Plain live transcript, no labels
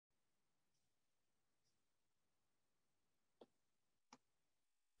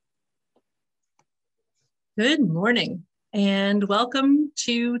Good morning and welcome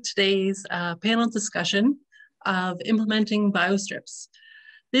to today's panel discussion of implementing biostrips.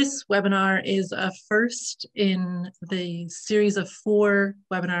 This webinar is a first in the series of 4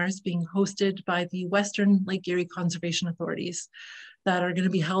 webinars being hosted by the Western Lake Erie Conservation Authorities that are going to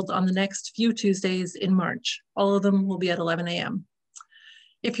be held on the next few Tuesdays in March. All of them will be at 11 a.m.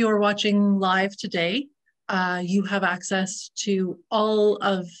 If you are watching live today, you have access to all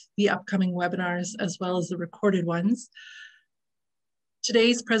of the upcoming webinars as well as the recorded ones.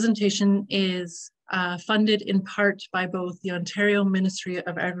 Today's presentation is funded in part by both the Ontario Ministry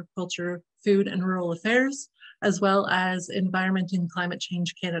of Agriculture, Food and Rural Affairs, as well as Environment and Climate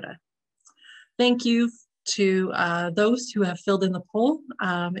Change Canada. Thank you to those who have filled in the poll.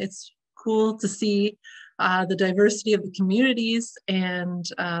 It's cool to see the diversity of the communities and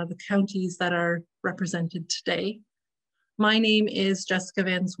the counties that are represented today. My name is Jessica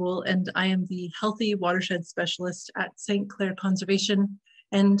Van Zwoel, and I am the Healthy Watershed Specialist at St. Clair Conservation,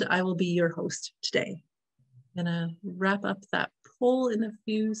 and I will be your host today. I'm gonna wrap up that poll in a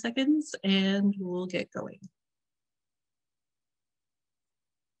few seconds and we'll get going.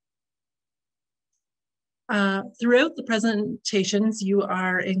 Throughout the presentations, you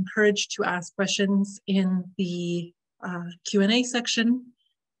are encouraged to ask questions in the Q&A section,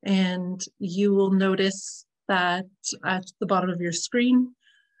 and you will notice that at the bottom of your screen,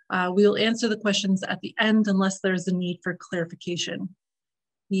 we'll answer the questions at the end unless there's a need for clarification.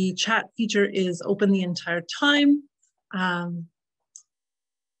 The chat feature is open the entire time,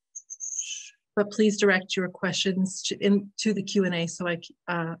 but please direct your questions to the Q&A so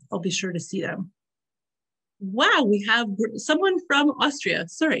I'll be sure to see them. Wow, we have someone from Austria.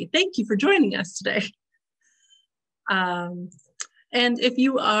 Sorry, thank you for joining us today. And if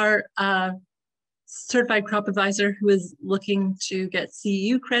you are a certified crop advisor who is looking to get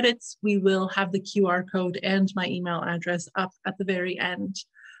CEU credits, we will have the QR code and my email address up at the very end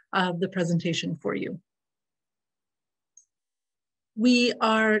of the presentation for you. We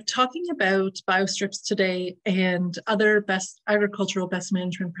are talking about biostrips today and other agricultural best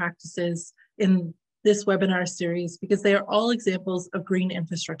management practices in this webinar series because they are all examples of green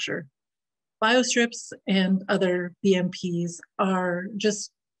infrastructure. Biostrips and other BMPs are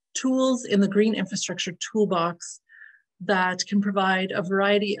just tools in the green infrastructure toolbox that can provide a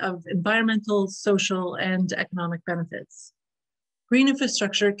variety of environmental, social, and economic benefits. Green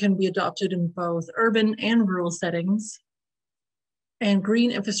infrastructure can be adopted in both urban and rural settings, and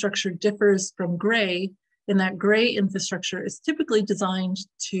green infrastructure differs from gray in that gray infrastructure is typically designed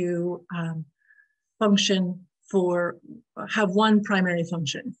to have one primary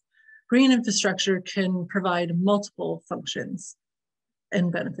function. Green infrastructure can provide multiple functions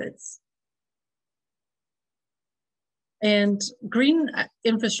and benefits. And green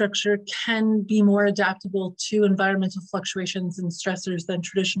infrastructure can be more adaptable to environmental fluctuations and stressors than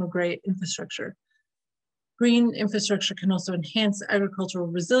traditional gray infrastructure. Green infrastructure can also enhance agricultural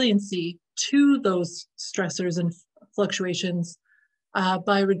resiliency to those stressors and fluctuations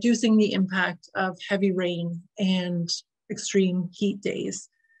by reducing the impact of heavy rain and extreme heat days.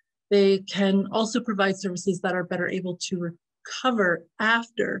 They can also provide services that are better able to recover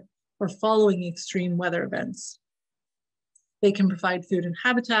after or following extreme weather events. They can provide food and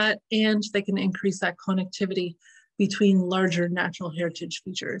habitat, and they can increase that connectivity between larger natural heritage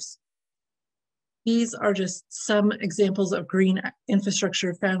features. These are just some examples of green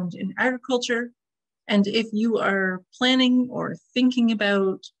infrastructure found in agriculture. And if you are planning or thinking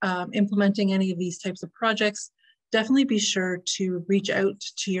about implementing any of these types of projects, definitely be sure to reach out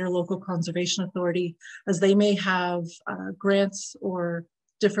to your local conservation authority, as they may have grants or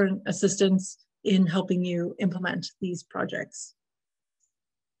different assistance in helping you implement these projects.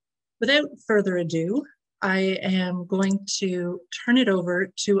 Without further ado, I am going to turn it over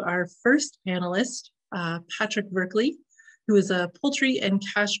to our first panelist, Patrick Verkley, who is a poultry and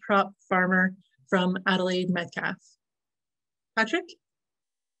cash crop farmer from Adelaide Metcalfe. Patrick?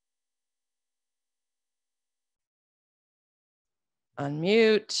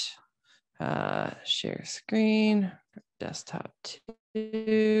 Unmute, share screen, desktop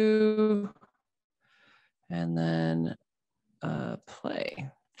 2, and then play.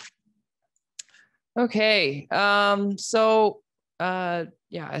 Okay, yeah, I'm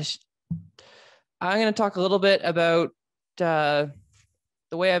going to talk a little bit about the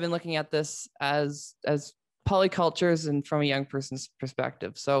way I've been looking at this as polycultures and from a young person's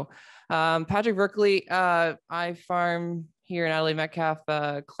perspective. So Patrick Verkley, I farm here in Adelaide Metcalfe,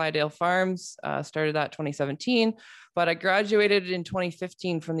 Clydale Farms, started that 2017, but I graduated in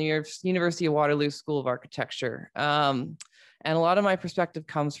 2015 from the University of Waterloo School of Architecture. And a lot of my perspective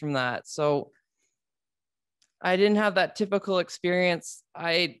comes from that. So I didn't have that typical experience.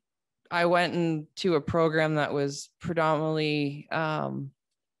 I went into a program that was predominantly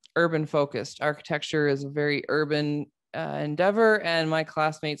urban focused. Architecture is a very urban endeavor, and my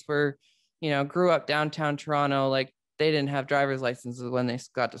classmates were, grew up downtown Toronto. Like, they didn't have driver's licenses when they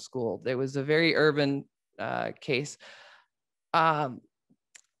got to school. It was a very urban case.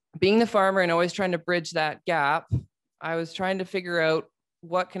 Being the farmer and always trying to bridge that gap, I was trying to figure out,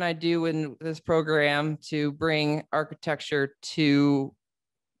 what can I do in this program to bring architecture to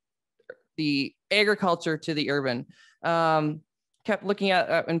the agriculture, to the urban. Kept looking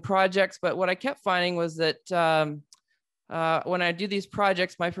at in projects, but what I kept finding was that when I do these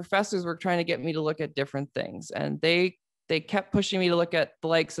projects, my professors were trying to get me to look at different things, and they kept pushing me to look at the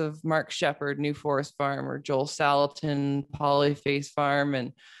likes of Mark Shepard, New Forest Farm, or Joel Salatin, Polyface Farm,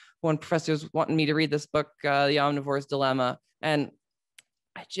 and one professor was wanting me to read this book, The Omnivore's Dilemma, and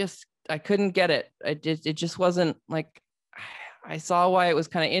I couldn't get it. It just wasn't like, I saw why it was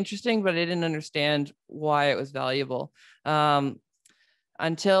kind of interesting, but I didn't understand why it was valuable.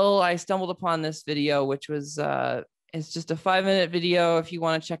 Until I stumbled upon this video, which was, it's just a 5-minute video. If you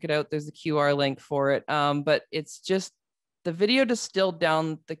want to check it out, there's a QR link for it. But it's just, the video distilled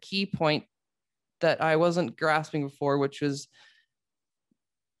down the key point that I wasn't grasping before, which was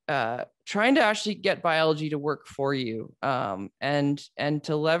trying to actually get biology to work for you, and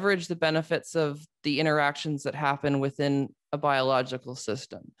to leverage the benefits of the interactions that happen within a biological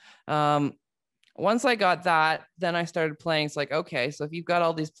system. Once I got that, then I started playing. It's like, okay, so if you've got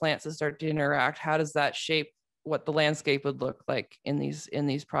all these plants that start to interact, how does that shape what the landscape would look like in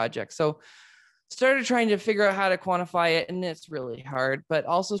these projects? So started trying to figure out how to quantify it, and it's really hard, but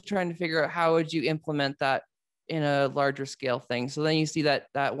also trying to figure out how would you implement that in a larger scale thing. So then you see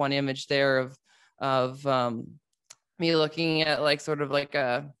that one image there of me looking at like sort of like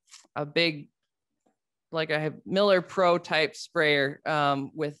a big, like a Miller Pro type sprayer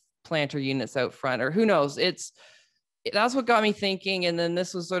with planter units out front, or who knows. That's what got me thinking. And then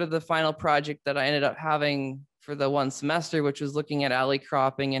this was sort of the final project that I ended up having for the one semester, which was looking at alley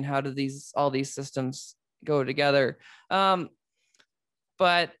cropping and how do all these systems go together. But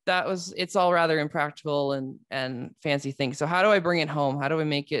it's all rather impractical and fancy things. So how do I bring it home? How do I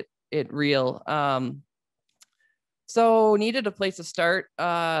make it real? So needed a place to start.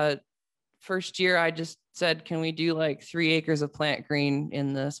 First year, I just said, can we do like 3 acres of plant green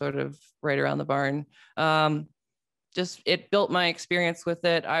in the sort of right around the barn? It built my experience with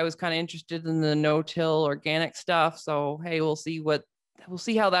it. I was kind of interested in the no-till organic stuff. So, hey, we'll see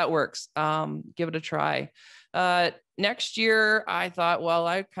how that works. Give it a try. Next year, I thought, well,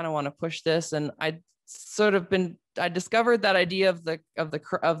 I kind of want to push this, and I discovered that idea of the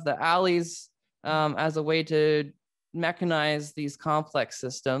alleys as a way to mechanize these complex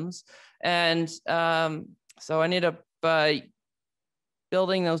systems, and so I ended up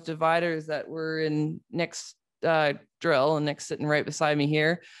building those dividers that were in Nick's drill, and Nick's sitting right beside me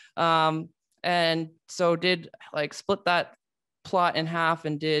here, and so did like split that plot in half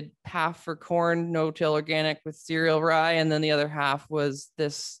and did half for corn, no-till organic with cereal rye, and then the other half was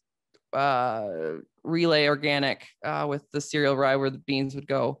this relay organic with the cereal rye where the beans would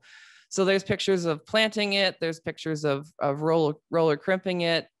go. So there's pictures of planting it, there's pictures of roller crimping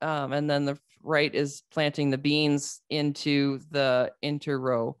it, and then the right is planting the beans into the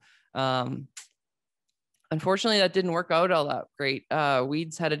interrow. Unfortunately, that didn't work out all that great.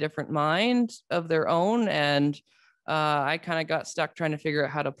 Weeds had a different mind of their own, and I kind of got stuck trying to figure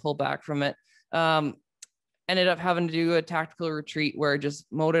out how to pull back from it. Ended up having to do a tactical retreat where I just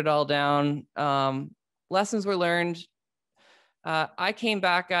mowed it all down. Lessons were learned. I came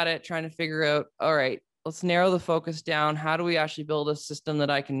back at it trying to figure out, all right, let's narrow the focus down. How do we actually build a system that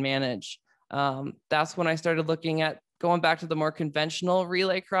I can manage? That's when I started looking at going back to the more conventional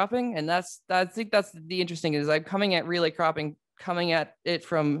relay cropping. And I think that's the interesting is I'm coming at relay cropping, coming at it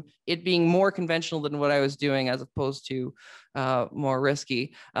from it being more conventional than what I was doing as opposed to more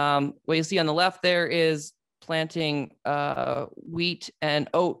risky. What you see on the left there is planting wheat and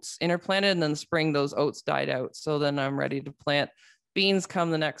oats interplanted, and then spring those oats died out. So then I'm ready to plant beans come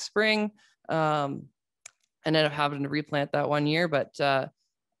the next spring. And ended up having to replant that one year, but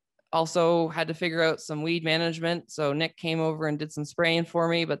also had to figure out some weed management. So Nick came over and did some spraying for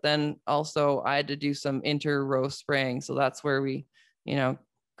me, but then also I had to do some inter-row spraying. So that's where we,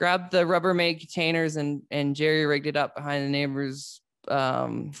 grabbed the Rubbermaid containers and jerry rigged it up behind the neighbor's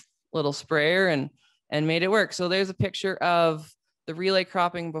little sprayer and made it work. So there's a picture of the relay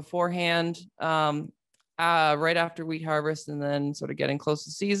cropping beforehand, right after wheat harvest, and then sort of getting close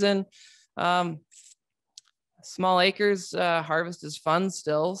to season. Small acres harvest is fun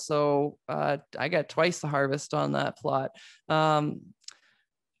still. So I got twice the harvest on that plot. Trying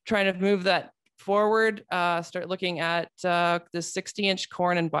to move that forward, start looking at the 60-inch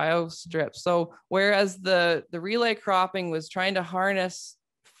corn and bio strip. So whereas the relay cropping was trying to harness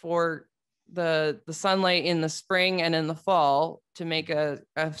for the sunlight in the spring and in the fall to make a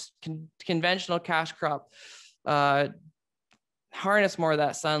conventional cash crop harness more of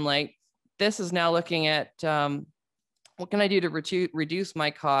that sunlight, this is now looking at what can I do to reduce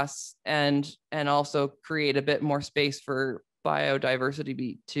my costs and also create a bit more space for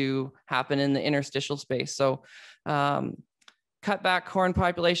biodiversity to happen in the interstitial space. So cut back corn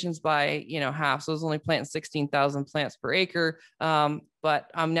populations by half. So I was only planting 16,000 plants per acre, but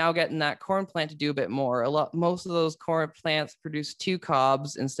I'm now getting that corn plant to do a bit more. Most of those corn plants produce 2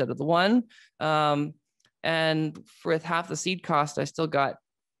 cobs instead of the 1. And with half the seed cost, I still got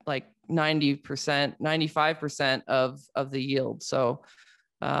like 90%, 95% of the yield. So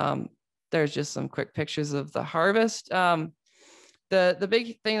there's just some quick pictures of the harvest. The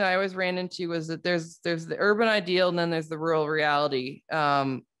big thing that I always ran into was that there's the urban ideal and then there's the rural reality.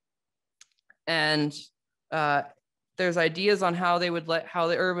 There's ideas on how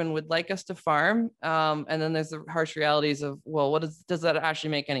the urban would like us to farm. And then there's the harsh realities of, well, does that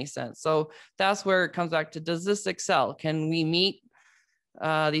actually make any sense? So that's where it comes back to, does this excel? Can we meet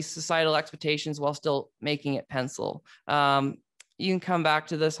these societal expectations while still making it pencil? You can come back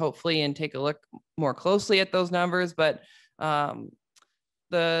to this hopefully and take a look more closely at those numbers, but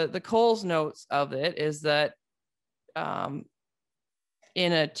the Coles notes of it is that in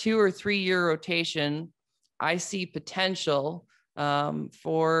a 2 or 3 year rotation, I see potential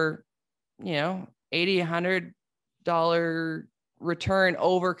for $80, $100 return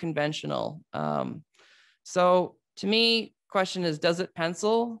over conventional. So to me, question is, does it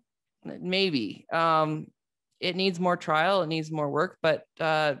pencil? Maybe. It needs more trial, it needs more work, but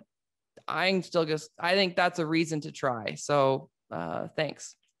I think that's a reason to try. So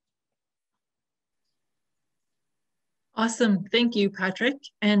thanks. Awesome. Thank you, Patrick.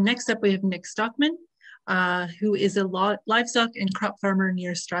 And next up, we have Nick Stokman, who is a livestock and crop farmer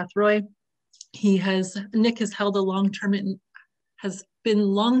near Strathroy. Nick has held has been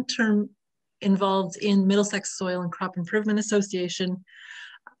long-term involved in Middlesex Soil and Crop Improvement Association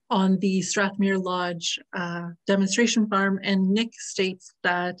on the Strathmere Lodge demonstration farm. And Nick states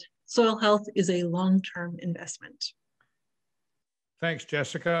that soil health is a long-term investment. Thanks,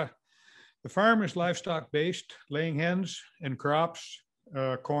 Jessica. The farm is livestock-based, laying hens and crops,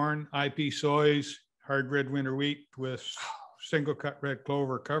 corn, IP soys, hard red winter wheat with single cut red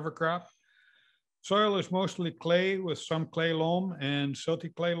clover cover crop. Soil is mostly clay with some clay loam and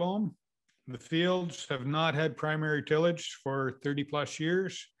silty clay loam. The fields have not had primary tillage for 30 plus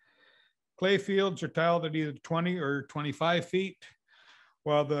years. Clay fields are tiled at either 20 or 25 feet,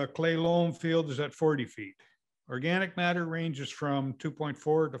 while the clay loam field is at 40 feet. Organic matter ranges from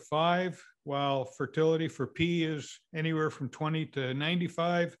 2.4 to 5, while fertility for P is anywhere from 20 to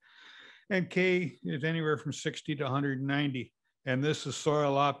 95, and K is anywhere from 60 to 190. And this is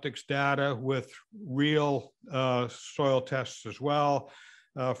soil optics data with real soil tests as well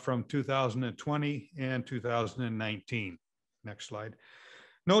from 2020 and 2019. Next slide.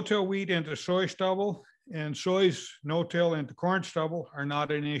 No-till wheat into soy stubble and soy's no-till into corn stubble are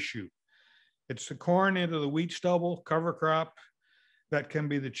not an issue. It's the corn into the wheat stubble cover crop that can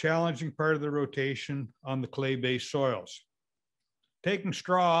be the challenging part of the rotation on the clay-based soils. Taking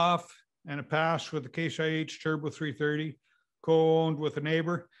straw off and a pass with the Case IH Turbo 330, co-owned with a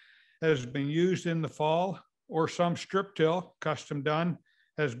neighbor, has been used in the fall, or some strip till, custom done,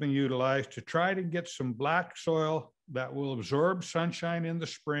 has been utilized to try to get some black soil that will absorb sunshine in the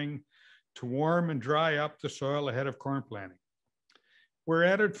spring to warm and dry up the soil ahead of corn planting. Where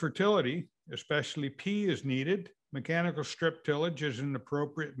added fertility, especially P, is needed, mechanical strip tillage is an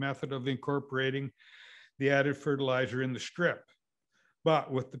appropriate method of incorporating the added fertilizer in the strip.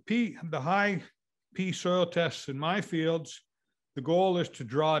 But with the high P soil tests in my fields, the goal is to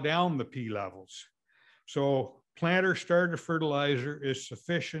draw down the P levels. So planter starter fertilizer is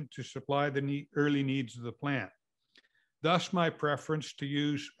sufficient to supply the early needs of the plant. Thus, my preference to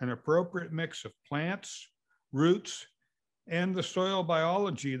use an appropriate mix of plants, roots, and the soil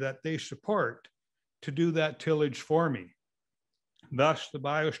biology that they support to do that tillage for me. Thus, the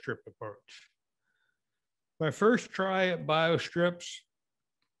biostrip approach. My first try at biostrips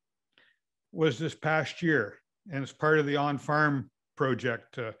was this past year, and it's part of the on-farm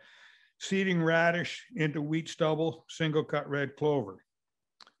project, seeding radish into wheat stubble, single cut red clover.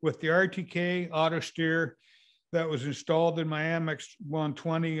 With the RTK auto steer that was installed in my Amex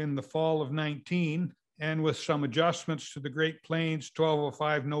 120 in the fall of 19, and with some adjustments to the Great Plains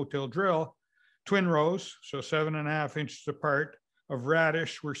 1205 no-till drill, twin rows, so 7.5 inches apart, of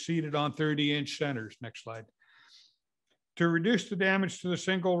radish were seeded on 30-inch centers. Next slide. To reduce the damage to the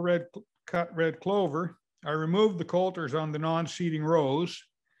single cut red clover, I removed the coulters on the non-seeding rows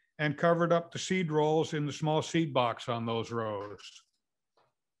and covered up the seed rolls in the small seed box on those rows.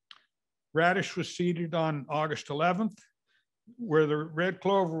 Radish was seeded on August 11th, where the red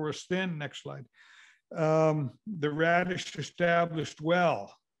clover was thin. Next slide. The radish established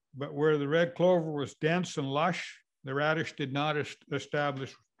well, but where the red clover was dense and lush, the radish did not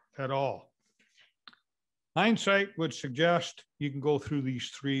establish at all. Hindsight would suggest you can go through these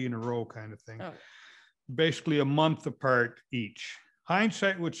 3 in a row kind of thing. Oh. Basically a month apart each.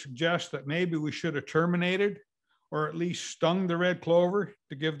 Hindsight would suggest that maybe we should have terminated or at least stung the red clover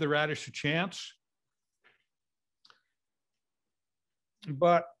to give the radish a chance.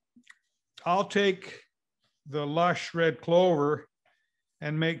 But I'll take the lush red clover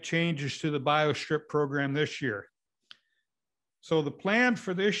and make changes to the biostrip program this year. So the plan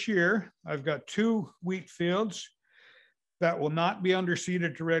for this year, I've got 2 wheat fields that will not be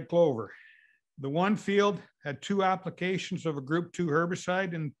underseeded to red clover. The one field had 2 applications of a group 2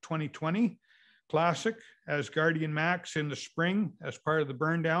 herbicide in 2020, Classic as Guardian Max in the spring as part of the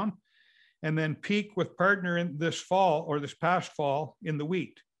burn down, and then Peak with Partner in this fall or this past fall in the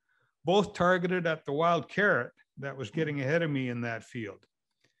wheat, both targeted at the wild carrot that was getting ahead of me in that field.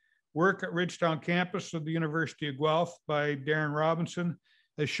 Work at Ridgetown campus of the University of Guelph by Darren Robinson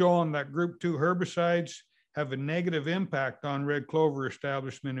has shown that group 2 herbicides have a negative impact on red clover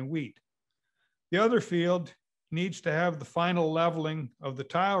establishment in wheat. The other field needs to have the final leveling of the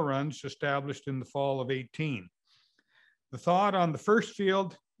tile runs established in the fall of 18. The thought on the first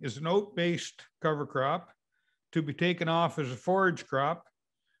field is an oat-based cover crop to be taken off as a forage crop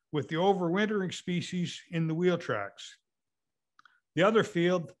with the overwintering species in the wheel tracks. The other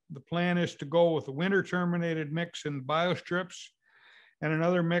field, the plan is to go with a winter terminated mix in the biostrips and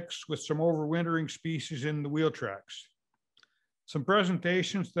another mix with some overwintering species in the wheel tracks. Some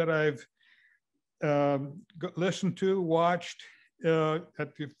presentations that I've listened to, watched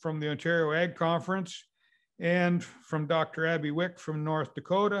from the Ontario Ag Conference and from Dr. Abby Wick from North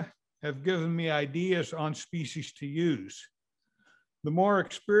Dakota have given me ideas on species to use. The more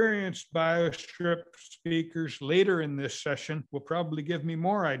experienced biostrip speakers later in this session will probably give me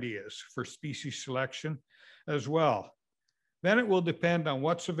more ideas for species selection as well. Then it will depend on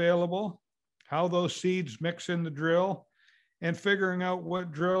what's available, how those seeds mix in the drill, and figuring out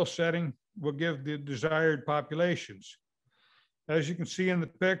what drill setting will give the desired populations. As you can see in the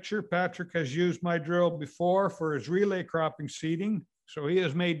picture, Patrick has used my drill before for his relay cropping seeding. So he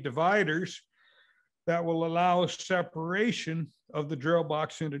has made dividers that will allow separation of the drill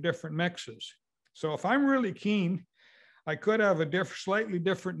box into different mixes. So if I'm really keen, I could have a slightly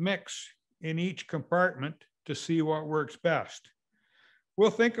different mix in each compartment to see what works best.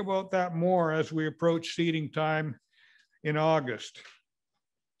 We'll think about that more as we approach seeding time in August.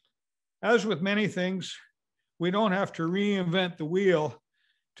 As with many things, we don't have to reinvent the wheel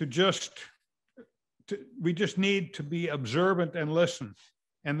we just need to be observant and listen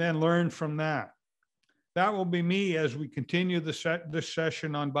and then learn from that. That will be me as we continue this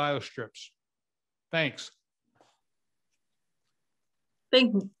session on biostrips. Thanks.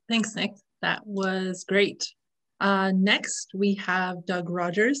 Thanks, Nick. That was great. Next, we have Doug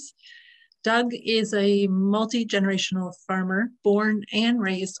Rogers. Doug is a multi-generational farmer born and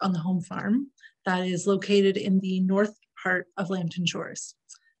raised on the home farm that is located in the north part of Lambton Shores.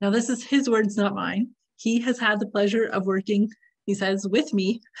 Now, this is his words, not mine. He has had the pleasure of working, he says, with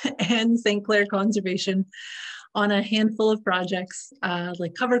me and St. Clair Conservation on a handful of projects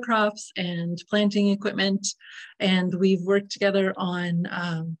like cover crops and planting equipment. And we've worked together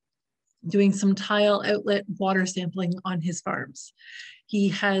on doing some tile outlet water sampling on his farms. He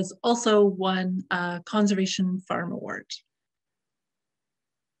has also won a Conservation Farm Award.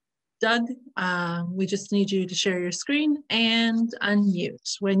 Doug, we just need you to share your screen and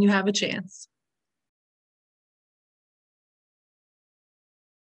unmute when you have a chance.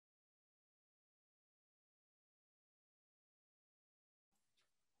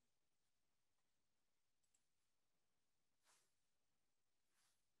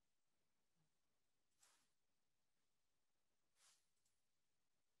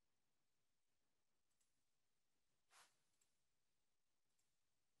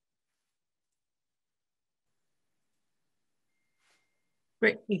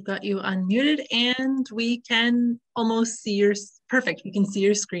 Great, we've got you unmuted and we can almost see your, perfect, we can see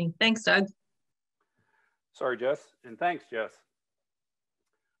your screen. Thanks, Doug. Sorry, Jess, and thanks, Jess.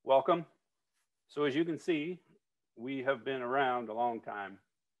 Welcome. So as you can see, we have been around a long time.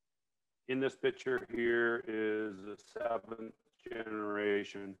 In this picture here is the 7th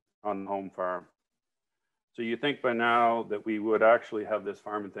generation on the home farm. So you think by now that we would actually have this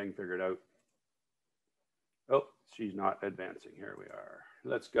farming thing figured out. Oh, she's not advancing. Here we are.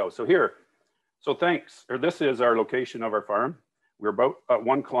 Let's go. So here, this is our location of our farm. We're about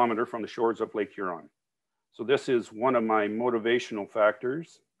 1 kilometer from the shores of Lake Huron. So this is one of my motivational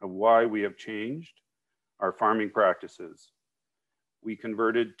factors of why we have changed our farming practices. We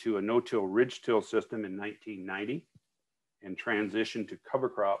converted to a no-till ridge-till system in 1990 and transitioned to cover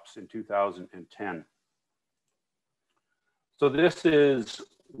crops in 2010. So this is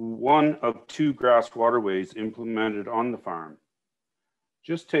one of 2 grass waterways implemented on the farm.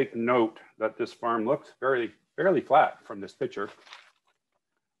 Just take note that this farm looks fairly flat from this picture.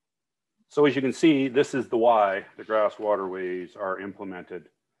 So as you can see, this is the why the grass waterways are implemented.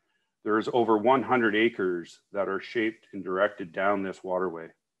 There's over 100 acres that are shaped and directed down this waterway.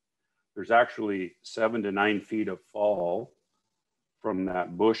 There's actually 7 to 9 feet of fall from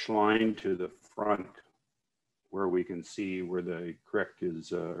that bush line to the front, where we can see where the creek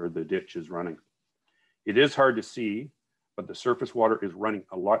is, or the ditch is running. It is hard to see, but the surface water is running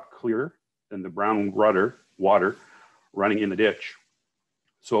a lot clearer than the brown water running in the ditch.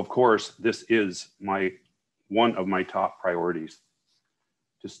 So of course, this is one of my top priorities,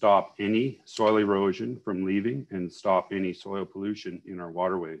 to stop any soil erosion from leaving and stop any soil pollution in our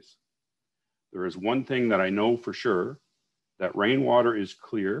waterways. There is one thing that I know for sure, that rainwater is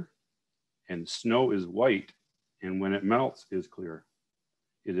clear and snow is white, and when it melts is clear.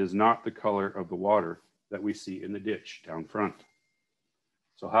 It is not the color of the water that we see in the ditch down front.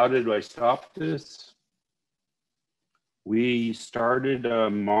 So how did I stop this? We started a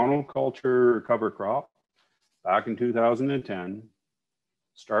monoculture cover crop back in 2010,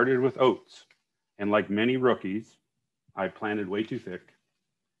 started with oats. And like many rookies, I planted way too thick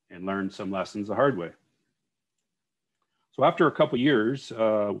and learned some lessons the hard way. So after a couple years,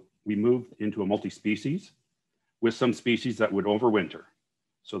 we moved into a multi-species with some species that would overwinter,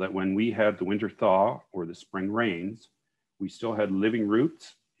 so that when we had the winter thaw or the spring rains, we still had living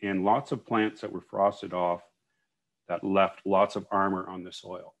roots and lots of plants that were frosted off that left lots of armor on the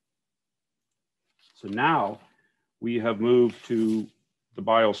soil. So now we have moved to the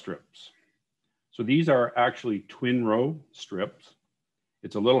biostrips. So these are actually twin row strips.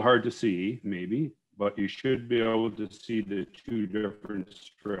 It's a little hard to see maybe, but you should be able to see the 2 different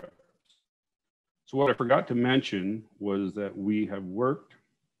strips. So what I forgot to mention was that we have worked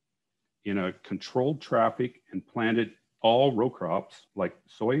in a controlled traffic and planted all row crops like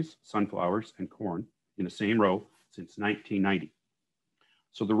soys, sunflowers, and corn in the same row since 1990.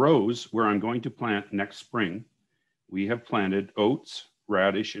 So the rows where I'm going to plant next spring, we have planted oats,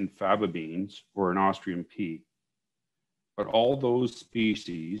 radish, and faba beans, or an Austrian pea. But all those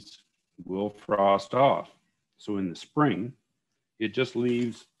species will frost off. So in the spring, it just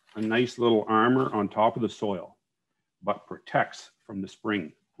leaves a nice little armor on top of the soil, but protects from the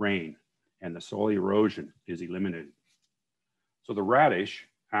spring rain, and the soil erosion is eliminated. So the radish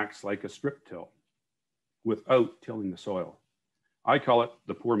acts like a strip till without tilling the soil. I call it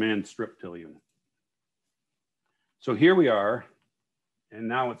the poor man's strip till unit. So here we are, and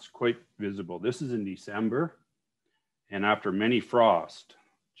now it's quite visible. This is in December, and after many frost,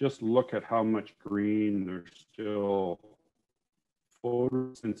 just look at how much green there's still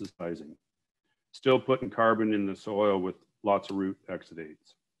photosynthesizing, still putting carbon in the soil with lots of root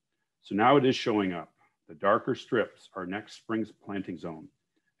exudates. So now it is showing up. The darker strips are next spring's planting zone,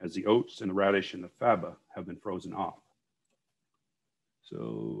 as the oats and the radish and the faba have been frozen off.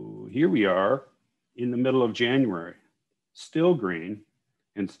 So here we are in the middle of January, still green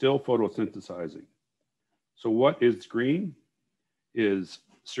and still photosynthesizing. So what is green is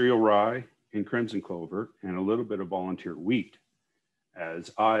cereal rye and crimson clover and a little bit of volunteer wheat.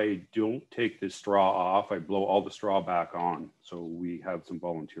 As I don't take the straw off, I blow all the straw back on. So we have some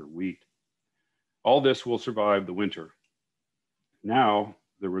volunteer wheat. All this will survive the winter. Now,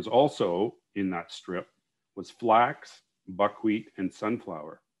 there was also in that strip was flax, buckwheat, and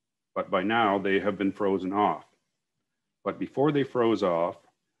sunflower. But by now they have been frozen off. But before they froze off,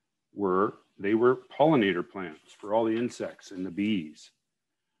 they were pollinator plants for all the insects and the bees.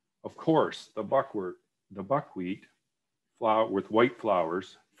 Of course, the buckwheat flower with white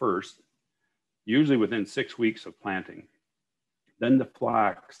flowers first, usually within 6 weeks of planting. Then the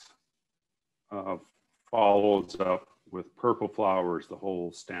flax follows up with purple flowers, the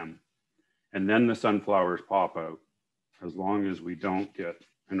whole stem. And then the sunflowers pop out, as long as we don't get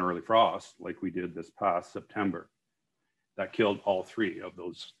an early frost like we did this past September. That killed all 3 of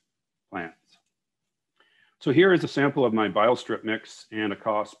those plants. So here is a sample of my biostrip mix and a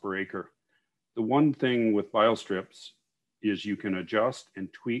cost per acre. The one thing with biostrips is you can adjust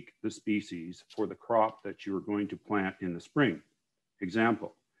and tweak the species for the crop that you're going to plant in the spring.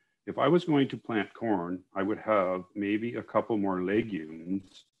 Example, if I was going to plant corn, I would have maybe a couple more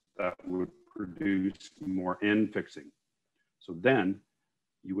legumes that would produce more N fixing. So then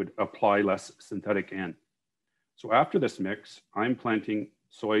you would apply less synthetic N. So after this mix, I'm planting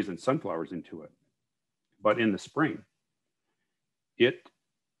soys and sunflowers into it. But in the spring, it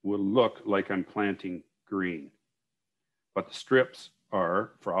will look like I'm planting green. But the strips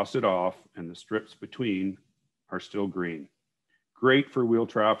are frosted off and the strips between are still green. Great for wheel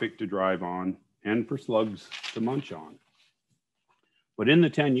traffic to drive on and for slugs to munch on. But in the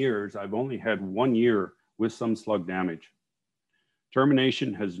 10 years, I've only had 1 year with some slug damage.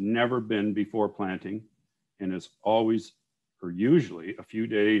 Termination has never been before planting and is always or usually a few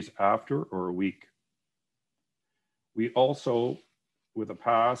days after or a week. We also,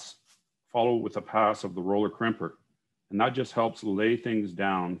 follow with a pass of the roller crimper, and that just helps lay things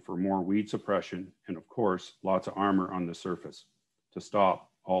down for more weed suppression and of course, lots of armor on the surface to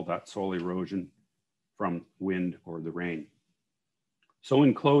stop all that soil erosion from wind or the rain. So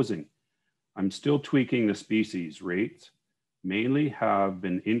in closing, I'm still tweaking the species rates, mainly have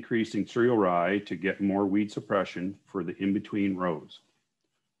been increasing cereal rye to get more weed suppression for the in-between rows.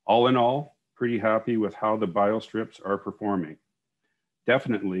 All in all, pretty happy with how the biostrips are performing.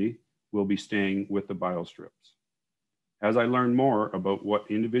 Definitely will be staying with the biostrips. As I learn more about what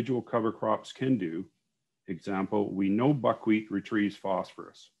individual cover crops can do, example, we know buckwheat retrieves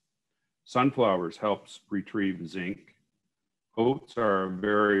phosphorus. Sunflowers helps retrieve zinc. Oats are a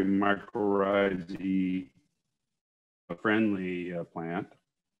very mycorrhizae friendly plant.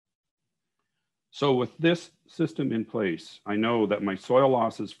 So with this system in place, I know that my soil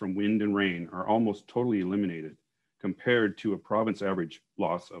losses from wind and rain are almost totally eliminated compared to a province average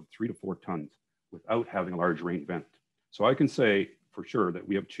loss of 3 to 4 tons without having a large rain event. So I can say for sure that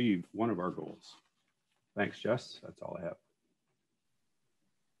we have achieved one of our goals. Thanks, Jess. That's all I have.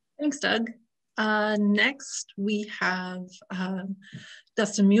 Thanks, Doug. Next, we have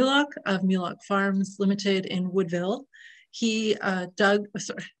Dustin Mulock of Mulock Farms Limited in Woodville.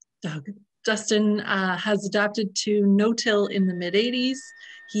 Dustin has adapted to no-till in the mid-80s.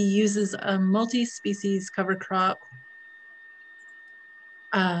 He uses a multi-species cover crop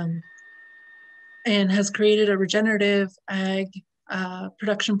and has created a regenerative ag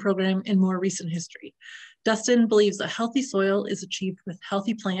production program in more recent history. Dustin believes a healthy soil is achieved with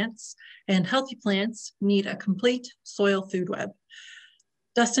healthy plants, and healthy plants need a complete soil food web.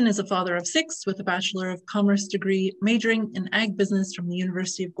 Dustin is a father of 6 with a Bachelor of Commerce degree majoring in ag business from the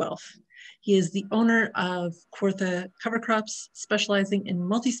University of Guelph. He is the owner of Quartha Cover Crops, specializing in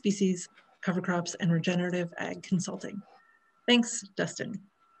multi-species cover crops and regenerative ag consulting. Thanks, Dustin.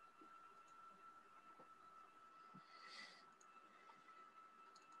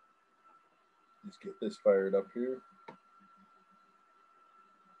 Let's get this fired up here.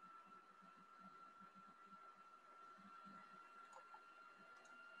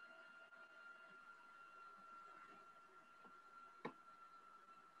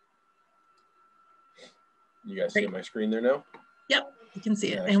 You guys see my screen there now? Yep, we can see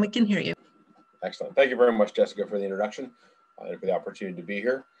it. Excellent. And we can hear you. Excellent. Thank you very much, Jessica, for the introduction and for the opportunity to be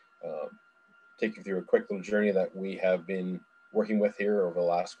here. Take you through a quick little journey that we have been working with here over the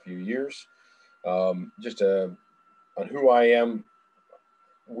last few years. On who I am,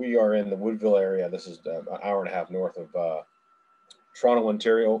 we are in the Woodville area. This is an hour and a half north of Toronto,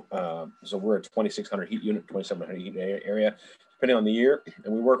 Ontario. So we're a 2,600 heat unit, 2,700 heat area, depending on the year.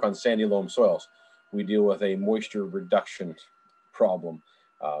 And we work on sandy loam soils. We deal with a moisture reduction problem.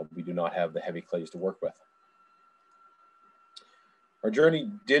 We do not have the heavy clays to work with. Our journey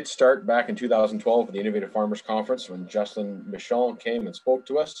did start back in 2012 at the Innovative Farmers Conference when Justin Michon came and spoke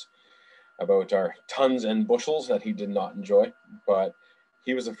to us about our tons and bushels that he did not enjoy, but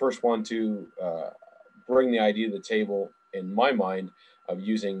he was the first one to bring the idea to the table, in my mind, of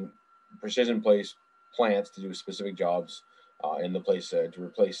using precision place plants to do specific jobs in the place to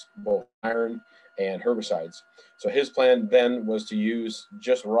replace both iron and herbicides. So his plan then was to use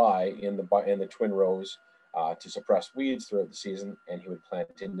just rye in the twin rows to suppress weeds throughout the season, and he would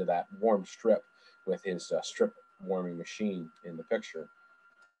plant into that warm strip with his strip warming machine in the picture.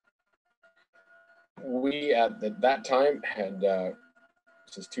 We at that time had,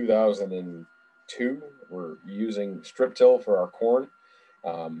 since 2002, we're using strip till for our corn,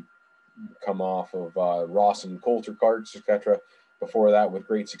 come off of Ross and Coulter carts, etc. Before that with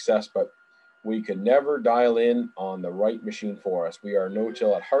great success, but we could never dial in on the right machine for us. We are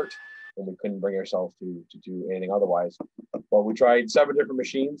no-till at heart, and we couldn't bring ourselves to do anything otherwise. But we tried 7 different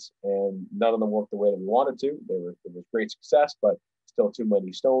machines, and none of them worked the way that we wanted to. It was great success, but still too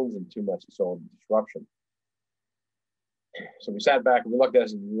many stones and too much soil disruption. So we sat back and we looked at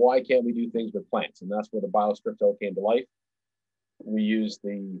it and said, why can't we do things with plants? And that's where the biostrip dough came to life. We used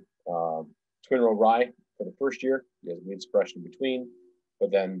the twin row rye for the first year because we had suppression in between,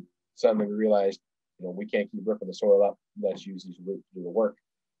 but then suddenly we realized, you know, we can't keep ripping the soil up. Let's use these roots to do the work.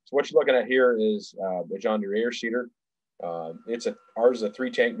 So what you're looking at here is the John Deere air seeder. Ours is a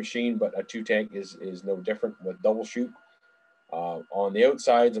 3-tank machine, but a 2-tank is no different with double chute. On the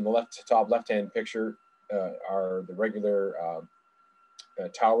outsides, in the top left-hand picture, are the regular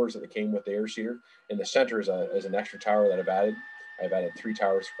towers that came with the air seeder. In the center is an extra tower that I've added. I've added 3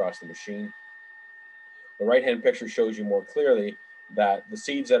 towers across the machine. The right-hand picture shows you more clearly that the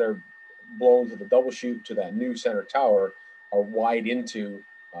seeds that are blown to the double chute to that new center tower are wide into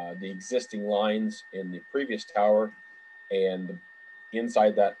the existing lines in the previous tower, and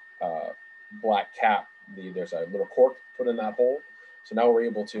inside that black cap, there's a little cork put in that hole. So now we're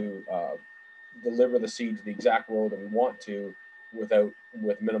able to deliver the seed to the exact row that we want to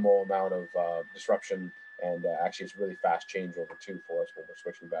with minimal amount of disruption, and actually it's really fast changeover too for us when we're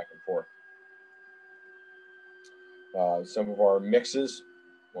switching back and forth. Some of our mixes,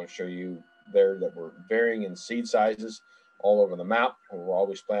 I want to show you there that we're varying in seed sizes all over the map. And we're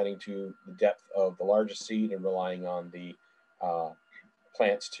always planting to the depth of the largest seed and relying on the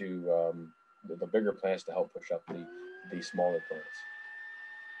plants to, the bigger plants to help push up the smaller plants.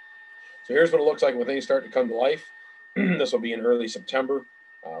 So here's what it looks like when things start to come to life. This will be in early September.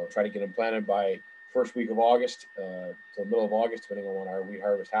 We'll try to get them planted by first week of August to the middle of August, depending on when our wheat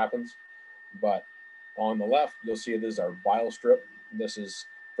harvest happens. But on the left, you'll see this is our bile strip. This is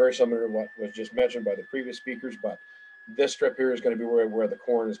very similar to what was just mentioned by the previous speakers, but this strip here is going to be where the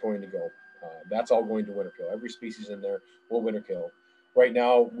corn is going to go. That's all going to winter kill. Every species in there will winter kill. Right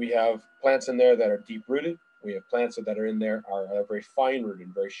now, we have plants in there that are deep rooted. We have plants that are in there are very fine rooted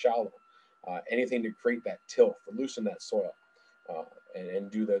and very shallow. Anything to create that tilth, to loosen that soil, and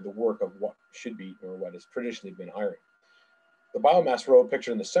do the work of what should be, or what has traditionally been iron. The biomass row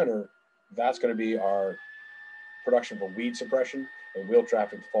pictured in the center, that's going to be our production for weed suppression and wheel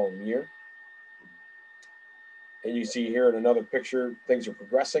traffic the following year. And you see here in another picture, things are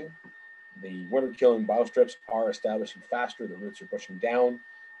progressing. The winter killing biostrips are establishing faster. The roots are pushing down.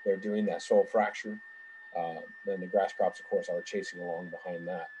 They're doing that soil fracture. Then the grass crops, of course, are chasing along behind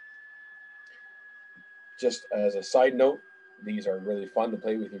that. Just as a side note, these are really fun to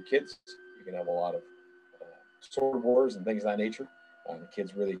play with your kids. You can have a lot of sword wars and things of that nature. The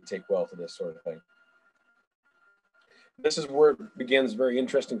kids really take well to this sort of thing. This is where it begins very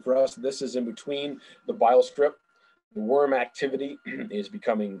interesting for us. This is in between the bile strip. The worm activity is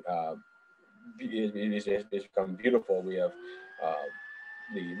becoming become beautiful. We have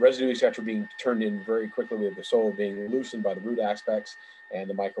the residue, etc., being turned in very quickly. We have the soil being loosened by the root aspects and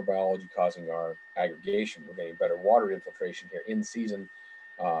the microbiology causing our aggregation. We're getting better water infiltration here in season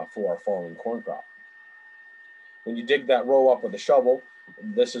for our following corn crop. When you dig that row up with a shovel,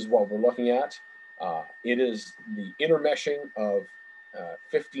 this is what we're looking at. It is the intermeshing of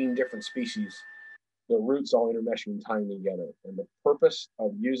 15 different species, the roots all intermeshing and tying together. And the purpose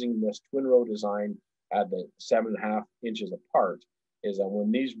of using this twin row design at the 7.5 inches apart is that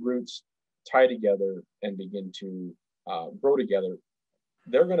when these roots tie together and begin to grow together,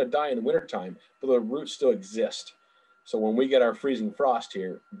 they're going to die in the wintertime, but the roots still exist. So when we get our freezing frost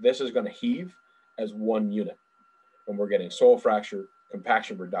here, this is going to heave as one unit. And we're getting soil fracture,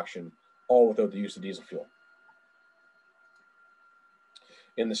 compaction reduction, all without the use of diesel fuel.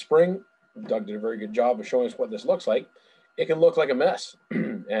 In the spring, Doug did a very good job of showing us what this looks like. It can look like a mess.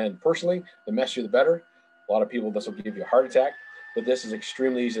 And personally, the messier the better. A lot of people, this will give you a heart attack, but this is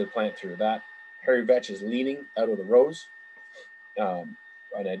extremely easy to plant through. That hairy vetch is leaning out of the rows.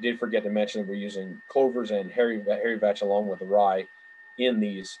 And I did forget to mention that we're using clovers and hairy vetch along with the rye in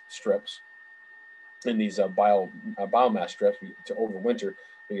these strips, in these biomass strips to overwinter,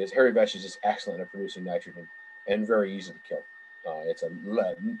 because hairy vetch is just excellent at producing nitrogen and very easy to kill. It's a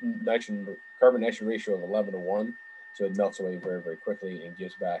carbon-nitrogen ratio of 11:1, so it melts away very, very quickly and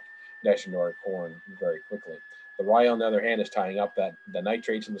gives back nitrogen to our corn very quickly. The rye, on the other hand, is tying up the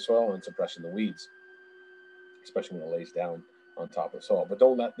nitrates in the soil and suppressing the weeds, especially when it lays down on top of the soil. But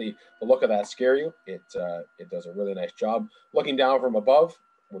don't let the look of that scare you. It does a really nice job. Looking down from above,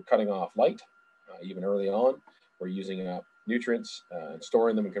 we're cutting off light, even early on. We're using up nutrients and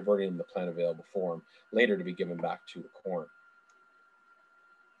storing them and converting them to plant available form later to be given back to the corn.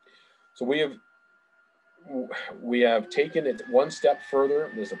 So we have we have taken it one step further.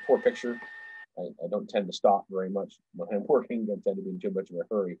 There's a poor picture. I don't tend to stop very much when I'm working. I tend to be in too much of a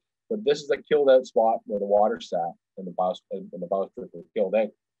hurry. But this is a killed out spot where the water sat and the biostrip was killed out.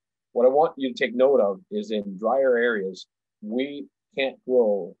 What I want you to take note of is in drier areas, we can't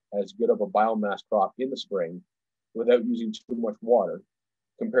grow as good of a biomass crop in the spring without using too much water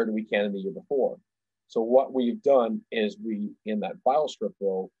compared to we can in the year before. So what we've done is we, in that biostrip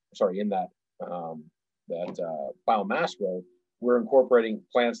row, sorry, in that biomass row, we're incorporating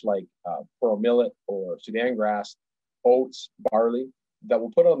plants like pearl millet or Sudan grass, oats, barley, that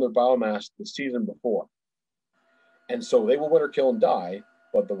will put on their biomass the season before. And so they will winter kill and die,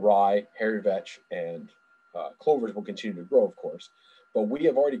 but the rye, hairy vetch, and clovers will continue to grow, of course. But we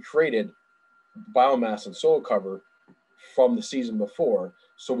have already created biomass and soil cover from the season before,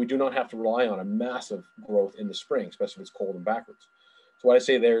 so we do not have to rely on a massive growth in the spring, especially if it's cold and backwards. So what I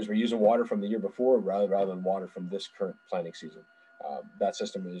say there is we're using water from the year before rather than water from this current planting season. That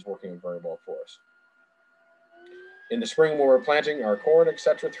system is working very well for us. In the spring, when we're planting our corn,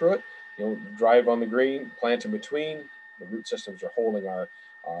 etc., through it, drive on the green, plant in between. The root systems are holding our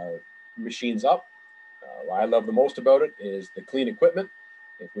machines up. What I love the most about it is the clean equipment.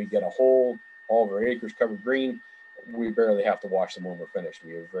 If we get a whole, all of our acres covered green, we barely have to wash them when we're finished.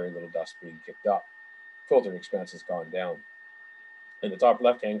 We have very little dust being kicked up. Filtering expense has gone down. In the top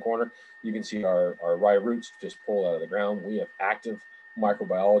left-hand corner, you can see our rye roots just pulled out of the ground. We have active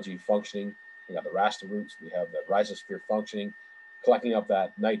microbiology functioning. We got the rasta roots. We have the rhizosphere functioning, collecting up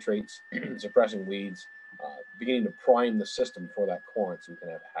that nitrates, suppressing weeds, beginning to prime the system for that corn so we can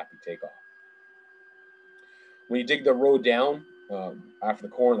have a happy takeoff. When you dig the row down after the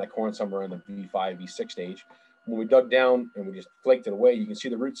corn, that corn somewhere in the V5, V6 stage, when we dug down and we just flaked it away, you can see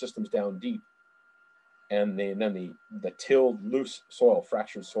the root systems down deep. And then the tilled loose soil,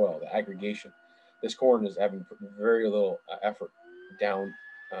 fractured soil, the aggregation. This corn is having very little effort down,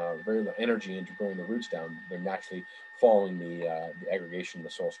 very little energy into growing the roots down. They're naturally following the aggregation of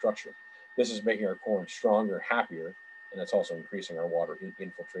the soil structure. This is making our corn stronger, happier, and it's also increasing our water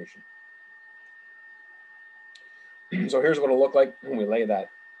infiltration. So here's what it'll look like when we lay that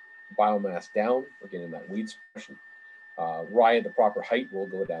biomass down. We're getting that weed suppression. Rye at the proper height will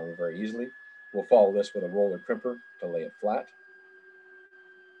go down very easily. We'll follow this with a roller crimper to lay it flat.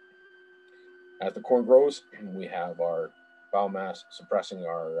 As the corn grows, we have our biomass suppressing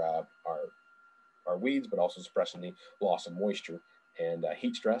our weeds, but also suppressing the loss of moisture and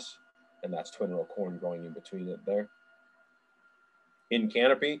heat stress. And that's twin row corn growing in between it there. In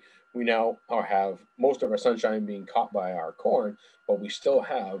canopy, we now have most of our sunshine being caught by our corn, but we still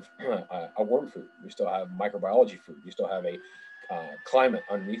have a worm food. We still have microbiology food. We still have a climate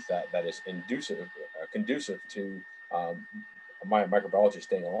underneath that is conducive to microbiology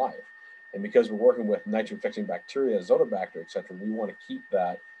staying alive. And because we're working with nitrogen-fixing bacteria, azotobacter, etc., we want to keep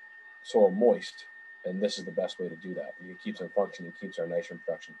that soil moist. And this is the best way to do that. It keeps them functioning, it keeps our nitrogen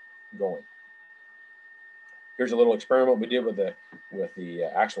production going. Here's a little experiment we did with the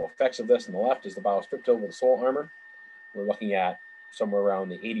actual effects of this. On the left is the biostrip till with the soil armor. We're looking at somewhere around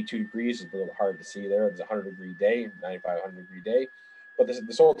the 82 degrees. It's a little hard to see there. It's a 100-degree day, 95, 100-degree day. But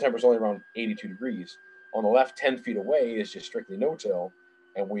the soil temperature is only around 82 degrees. On the left, 10 feet away is just strictly no-till,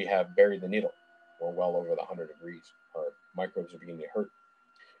 and we have buried the needle. We're well over the 100 degrees. Our microbes are beginning to hurt.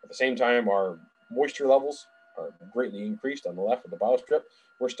 At the same time, our moisture levels are greatly increased. On the left with the biostrip,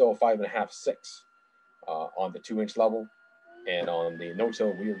 we're still 5.5, 6 on the 2-inch level. And on the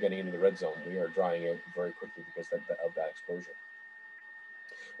no-till, we are getting into the red zone. We are drying out very quickly because of that exposure.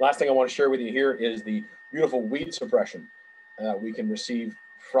 Last thing I want to share with you here is the beautiful weed suppression we can receive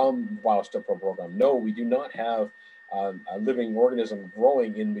from the biostrip program. No, we do not have a living organism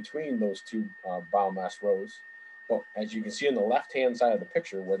growing in between those two biomass rows. But as you can see on the left-hand side of the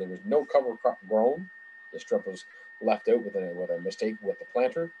picture, where there was no cover crop grown, the strip was left out with a mistake with the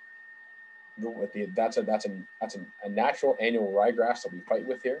planter. That's a natural annual ryegrass that we fight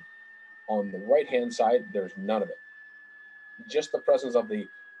with here. On the right-hand side, there's none of it. Just the presence of the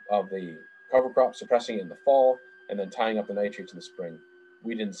cover crop suppressing it in the fall and then tying up the nitrates in the spring.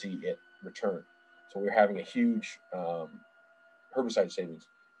 We didn't see it return. So we're having a huge herbicide savings,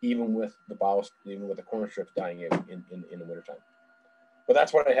 even with the corn strips dying out in the wintertime. But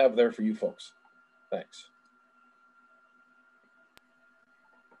that's what I have there for you folks. Thanks.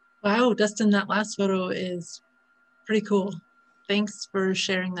 Wow, Dustin, that last photo is pretty cool. Thanks for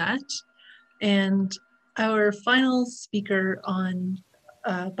sharing that. And our final speaker on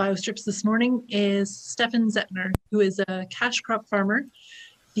biostrips this morning is Stefan Zehtner, who is a cash crop farmer,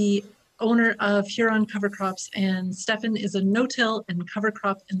 the owner of Huron Cover Crops, and Stefan is a no-till and cover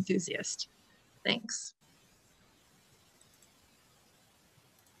crop enthusiast. Thanks.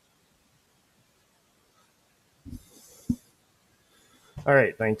 All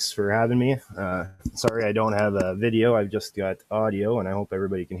right, thanks for having me. Sorry I don't have a video, I've just got audio, and I hope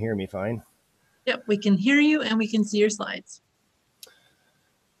everybody can hear me fine. Yep, we can hear you and we can see your slides.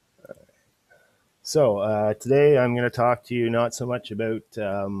 So today I'm going to talk to you not so much about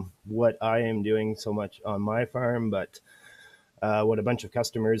what I am doing so much on my farm, but what a bunch of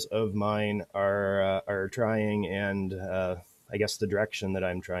customers of mine are trying, and I guess the direction that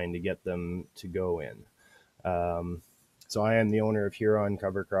I'm trying to get them to go in. So I am the owner of Huron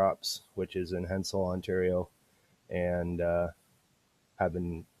Cover Crops, which is in Hensel, Ontario, and have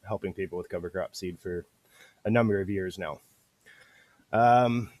been helping people with cover crop seed for a number of years now.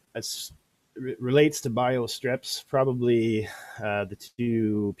 As relates to biostrips, probably the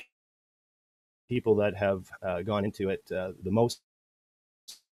two people that have gone into it the most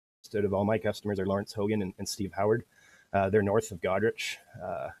out of all my customers are Lawrence Hogan and Steve Howard. They're north of Goderich,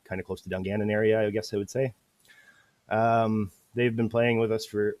 kind of close to Dungannon area, I guess I would say. They've been playing with us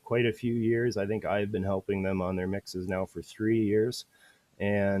for quite a few years. I think I've been helping them on their mixes now for 3 years.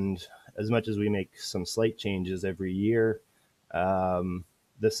 And as much as we make some slight changes every year,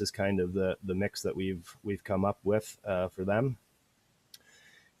 this is kind of the mix that we've come up with for them.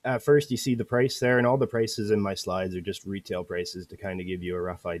 At first, you see the price there, and all the prices in my slides are just retail prices to kind of give you a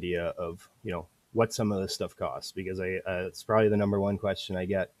rough idea of, you know, what some of this stuff costs, because it's probably the number one question I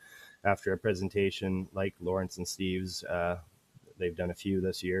get after a presentation like Lawrence and Steve's. They've done a few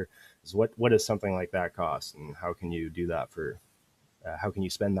this year. Is what does something like that cost, and how can you do that for? How can you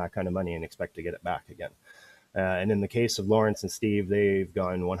spend that kind of money and expect to get it back again? And in the case of Lawrence and Steve, they've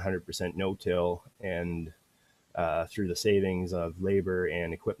gone 100% no-till, and through the savings of labor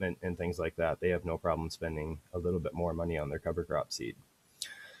and equipment and things like that, they have no problem spending a little bit more money on their cover crop seed.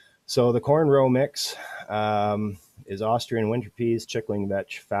 So the corn row mix is Austrian winter peas, chickling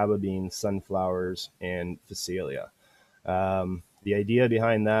vetch, faba beans, sunflowers, and phacelia. The idea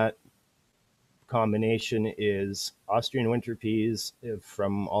behind that combination is Austrian winter peas,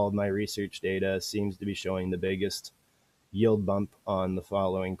 from all of my research data, seems to be showing the biggest yield bump on the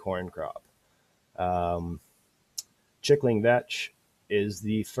following corn crop. Chickling vetch is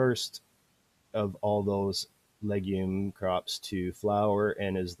the first of all those legume crops to flower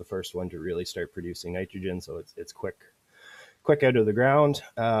and is the first one to really start producing nitrogen, so it's quick out of the ground.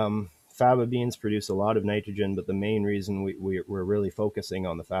 Faba beans produce a lot of nitrogen, but the main reason we're really focusing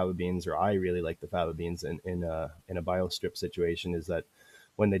on the faba beans, or I really like the faba beans in a biostrip situation, is that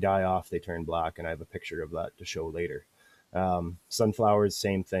when they die off, they turn black, and I have a picture of that to show later. Sunflowers,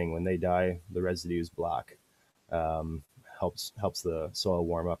 same thing. When they die, the residue is black. Helps the soil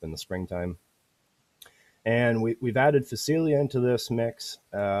warm up in the springtime. And we've added phacelia into this mix,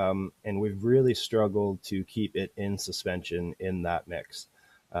 and we've really struggled to keep it in suspension in that mix.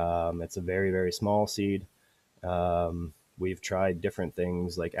 It's a very, very small seed. We've tried different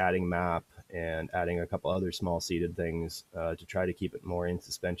things like adding MAP and adding a couple other small seeded things to try to keep it more in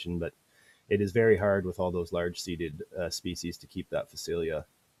suspension, but it is very hard with all those large seeded species to keep that phacelia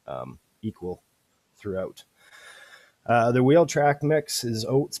equal throughout. The wheel track mix is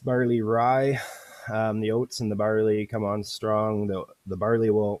oats, barley, rye. The oats and the barley come on strong. The barley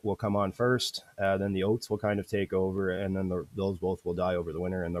will come on first, then the oats will kind of take over, and then those both will die over the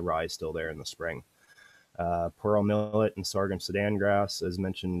winter, and the rye is still there in the spring. Pearl millet and sorghum Sudan grass, as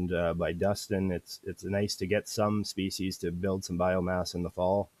mentioned by Dustin, it's nice to get some species to build some biomass in the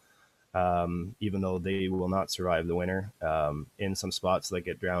fall, even though they will not survive the winter. In some spots that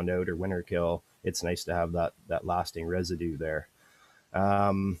get drowned out or winter kill, it's nice to have that lasting residue there.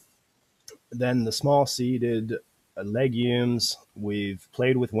 Then the small seeded legumes, we've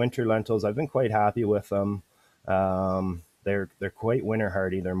played with winter lentils. I've been quite happy with them. They're quite winter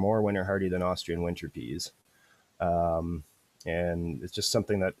hardy. They're more winter hardy than Austrian winter peas. And it's just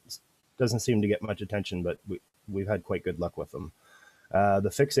something that doesn't seem to get much attention, but we've had quite good luck with them.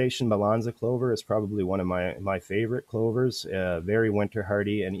 The fixation Balanza clover is probably one of my favorite clovers. Very winter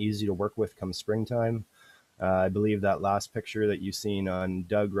hardy and easy to work with come springtime. I believe that last picture that you've seen on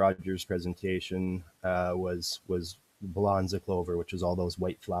Doug Rogers' presentation was Balanza clover, which is all those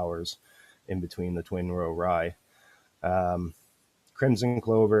white flowers in between the twin row rye. Crimson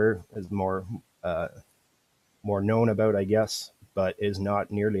clover is more known about, I guess, but is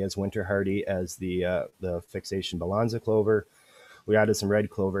not nearly as winter hardy as the fixation Balanza clover. We added some red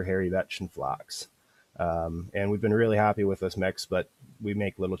clover, hairy vetch, and flax. And we've been really happy with this mix, but we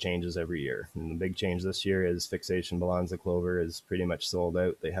make little changes every year. And the big change this year is fixation Balanza clover is pretty much sold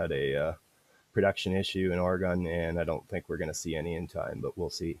out. They had a production issue in Oregon, and I don't think we're going to see any in time, but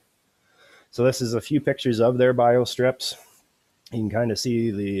we'll see. So this is a few pictures of their biostrips. You can kind of see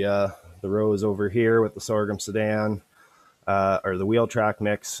the rows over here with the sorghum Sudan. or the wheel track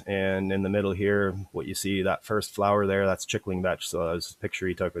mix. And in the middle here, what you see, that first flower there, that's chickling vetch. So that was the picture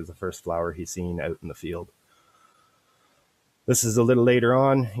he took, was the first flower he's seen out in the field. This is a little later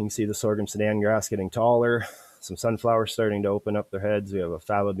on. You can see the sorghum sedan grass getting taller, some sunflowers starting to open up their heads. We have a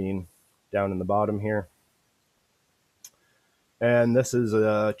faba bean down in the bottom here. And this is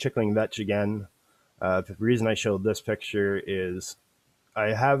a chickling vetch again. The reason I showed this picture is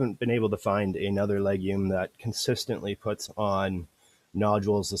I haven't been able to find another legume that consistently puts on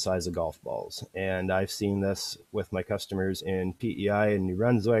nodules the size of golf balls. And I've seen this with my customers in PEI in New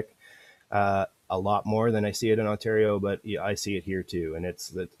Brunswick a lot more than I see it in Ontario, but yeah, I see it here too. And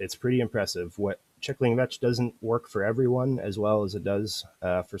it's pretty impressive. What chickling vetch doesn't work for everyone as well as it does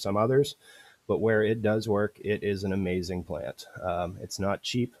for some others, but where it does work, it is an amazing plant. It's not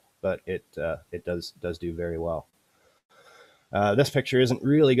cheap, but it does do very well. This picture isn't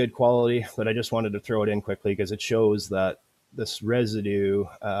really good quality, but I just wanted to throw it in quickly because it shows that this residue,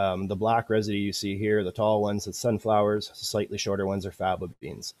 the black residue you see here, the tall ones, the sunflowers, slightly shorter ones are faba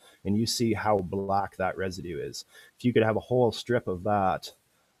beans. And you see how black that residue is. If you could have a whole strip of that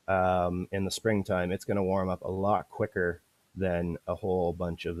in the springtime, it's going to warm up a lot quicker than a whole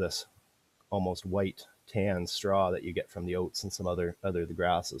bunch of this almost white tan straw that you get from the oats and some other the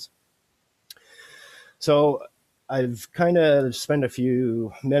grasses. So I've kind of spent a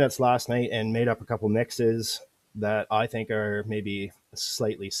few minutes last night and made up a couple mixes that I think are maybe a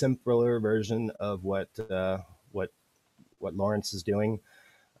slightly simpler version of what Lawrence is doing.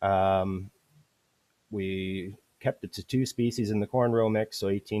 We kept it to 2 species in the corn row mix, so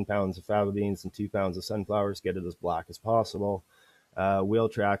 18 pounds of faba beans and 2 pounds of sunflowers, get it as black as possible. Wheel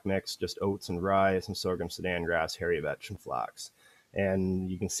track mix, just oats and rye, some sorghum sudan grass, hairy vetch, and flax. And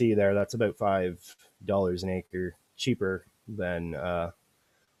you can see there, that's about $5 an acre cheaper than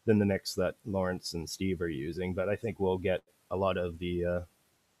the mix that Lawrence and Steve are using. But I think we'll get a lot of the,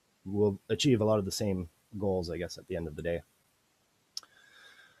 we'll achieve a lot of the same goals, I guess, at the end of the day.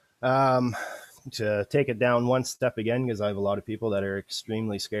 To take it down one step again, because I have a lot of people that are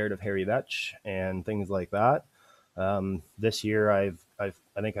extremely scared of hairy vetch and things like that. This year, I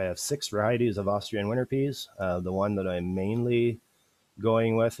think I have 6 varieties of Austrian winter peas. The one that I'm mainly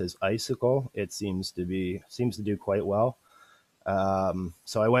going with is Icicle. It seems to do quite well.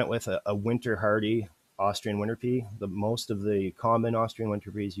 So I went with a winter hardy Austrian winter pea. Most of the common Austrian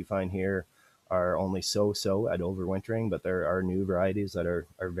winter peas you find here are only so-so at overwintering, but there are new varieties that are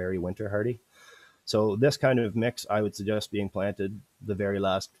very winter hardy. So this kind of mix, I would suggest being planted the very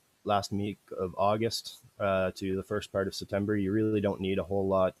last week of August to the first part of September. You really don't need a whole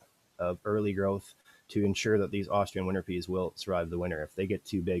lot of early growth to ensure that these Austrian winter peas will survive the winter. If they get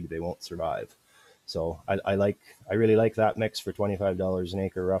too big, they won't survive. So I really like that mix for $25 an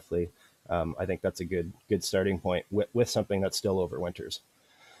acre roughly. I think that's a good starting point with something that still overwinters.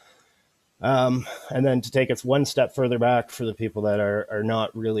 And then to take us one step further back for the people that are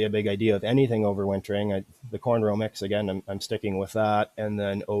not really a big idea of anything overwintering, the corn row mix, again, I'm sticking with that. And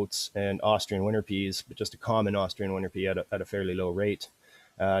then oats and Austrian winter peas, but just a common Austrian winter pea at a fairly low rate.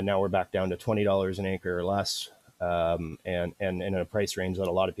 Now we're back down to $20 an acre or less. And in a price range that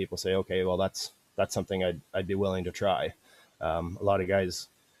a lot of people say, okay, well, that's something I'd be willing to try. A lot of guys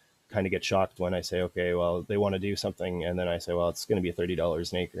kind of get shocked when I say, okay, well, they want to do something, and then I say, well, it's going to be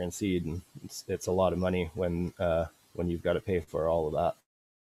 $30 an acre in seed, and it's a lot of money when you've got to pay for all of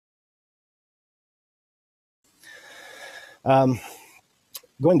that.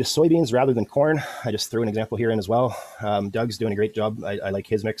 Going to soybeans rather than corn, I just threw an example here in as well. Doug's doing a great job. I like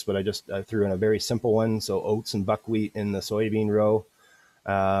his mix, but I threw in a very simple one. So oats and buckwheat in the soybean row,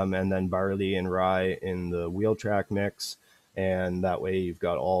 and then barley and rye in the wheel track mix. And that way you've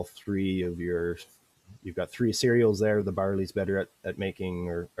got all 3 of you've got 3 cereals there. The barley's better at making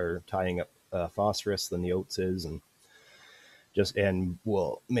or tying up phosphorus than the oats is, and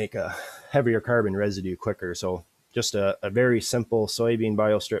will make a heavier carbon residue quicker. So just a very simple soybean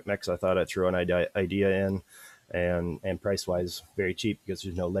biostrip mix. I thought I'd throw an idea in, and price wise very cheap because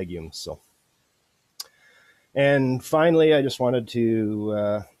there's no legumes. So, and finally, I just wanted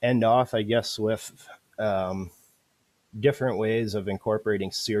to end off, I guess, with different ways of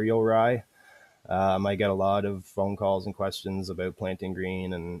incorporating cereal rye. I get a lot of phone calls and questions about planting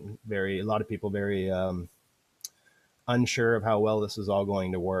green, and a lot of people very unsure of how well this is all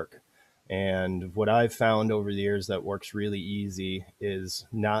going to work. And what I've found over the years that works really easy is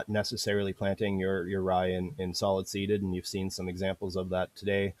not necessarily planting your rye in solid seeded, and you've seen some examples of that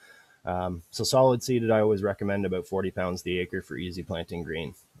today. So solid seeded, I always recommend about 40 pounds the acre for easy planting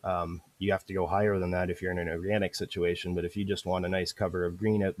green. You have to go higher than that if you're in an organic situation, but if you just want a nice cover of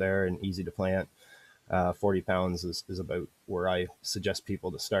green out there and easy to plant, 40 pounds is about where I suggest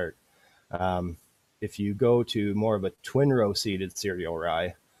people to start. If you go to more of a twin row seeded cereal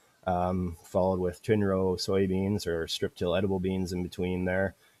rye, followed with twin row soybeans or strip till edible beans in between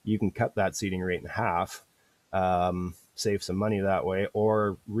there, you can cut that seeding rate in half, save some money that way,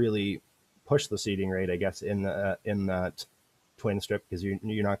 or really push the seeding rate, I guess, in that twin strip, because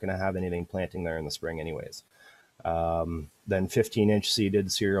you're not going to have anything planting there in the spring anyways. Then 15-inch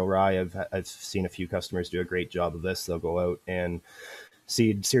seeded cereal rye, I've seen a few customers do a great job of this. They'll go out and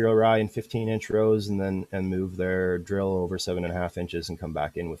seed cereal rye in 15-inch rows and move their drill over 7.5 inches and come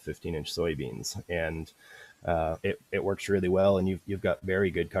back in with 15-inch soybeans. And it works really well, and you've got very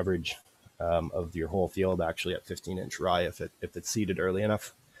good coverage of your whole field actually at 15-inch rye if it's seeded early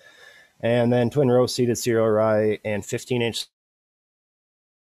enough. And then twin row seeded cereal rye and 15-inch.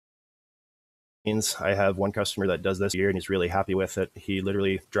 I have one customer that does this year and he's really happy with it. He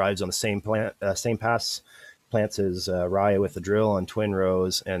literally drives on the same pass, plants his rye with the drill on twin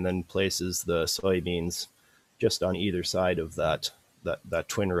rows, and then places the soybeans just on either side of that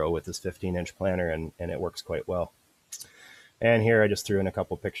twin row with his 15-inch planter, and it works quite well. And here I just threw in a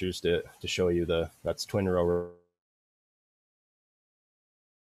couple pictures to show you that's twin row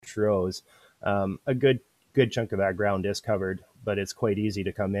rows. A good chunk of that ground is covered, but it's quite easy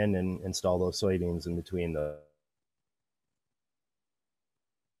to come in and install those soybeans in between the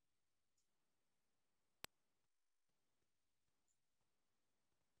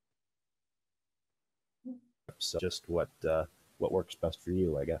so just what works best for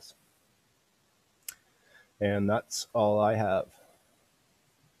you, I guess. And that's all I have.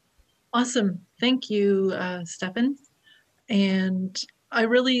 Awesome. Thank you, Stefan. And I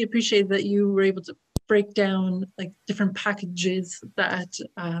really appreciate that you were able to break down like different packages that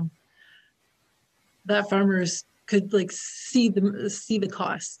that farmers could like see the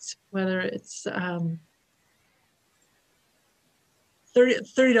costs, whether it's $30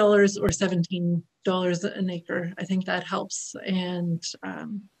 or $17 an acre. I think that helps, and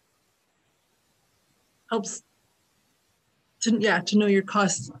helps to know your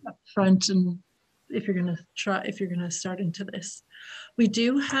costs up front, and if you're gonna start into this. We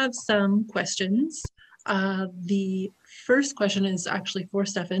do have some questions. The first question is actually for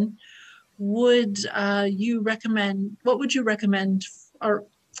Stefan. Would you recommend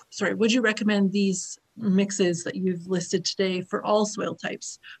these mixes that you've listed today for all soil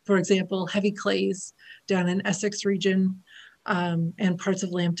types? For example, heavy clays down in Essex region and parts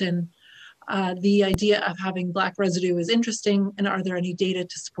of Lambton. The idea of having black residue is interesting, and are there any data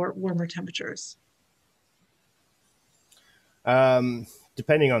to support warmer temperatures?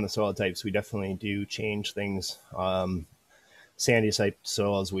 Depending on the soil types, we definitely do change things. Sandy site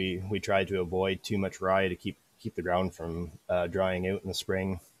soils, we try to avoid too much rye to keep the ground from drying out in the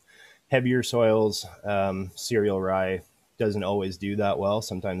spring. Heavier soils, cereal rye doesn't always do that well.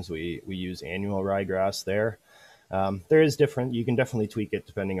 Sometimes we use annual ryegrass there. There is different, you can definitely tweak it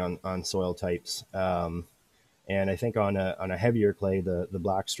depending on soil types. And I think on a heavier clay, the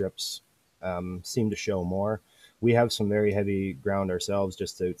black strips seem to show more. We have some very heavy ground ourselves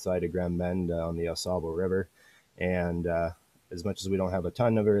just outside of Grand Bend on the Osable River. And as much as we don't have a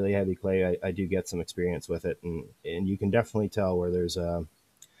ton of really heavy clay, I do get some experience with it. And you can definitely tell where there's a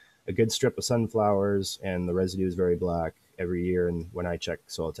good strip of sunflowers and the residue is very black every year. And when I check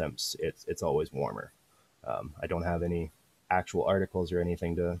soil temps, it's always warmer. I don't have any actual articles or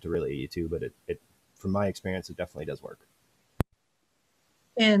anything to relay you to, but it from my experience, it definitely does work.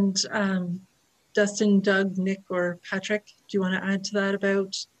 And Dustin, Doug, Nick, or Patrick, do you want to add to that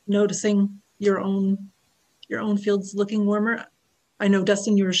about noticing your own fields looking warmer? I know,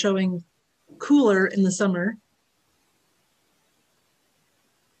 Dustin, you were showing cooler in the summer.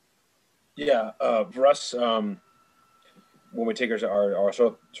 Yeah, for us, when we take our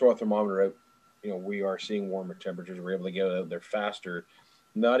soil thermometer out, we are seeing warmer temperatures. We're able to get out there faster,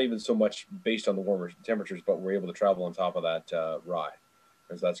 not even so much based on the warmer temperatures, but we're able to travel on top of that rye.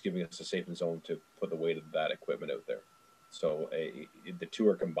 Because that's giving us a safe zone to put the weight of that equipment out there. So the two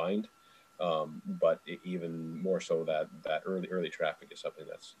are combined, but even more so that early traffic is something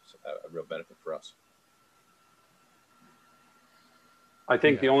that's a real benefit for us. I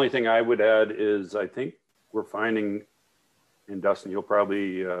think the only thing I would add is I think we're finding, and Dustin, you'll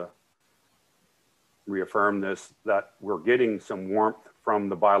probably reaffirm this, that we're getting some warmth from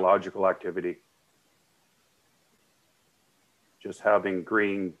the biological activity. Just having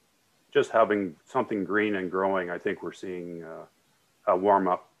something green and growing, I think we're seeing a warm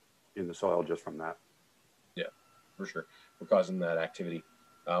up in the soil just from that. Yeah, for sure. We're causing that activity.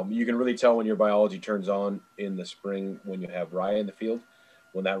 You can really tell when your biology turns on in the spring when you have rye in the field,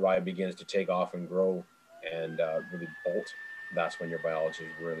 when that rye begins to take off and grow and really bolt, that's when your biology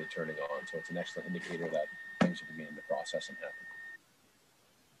is really turning on. So it's an excellent indicator that things are beginning to process and happen.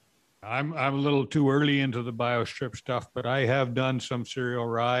 I'm a little too early into the biostrip stuff, but I have done some cereal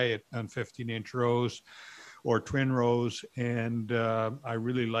rye on 15-inch rows or twin rows, and I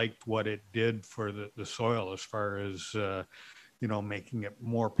really liked what it did for the soil as far as you know, making it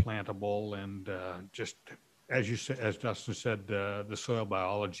more plantable, and just as you said, as Dustin said, the soil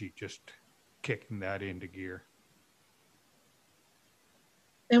biology just kicking that into gear.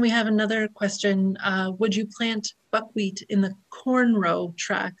 And we have another question. Would you plant buckwheat in the corn row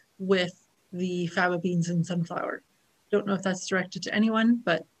track with the faba beans and sunflower? Don't know if that's directed to anyone,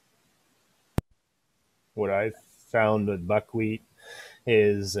 but. What I've found with buckwheat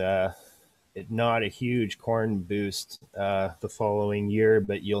is not a huge corn boost the following year,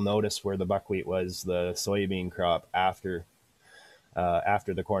 but you'll notice where the buckwheat was the soybean crop after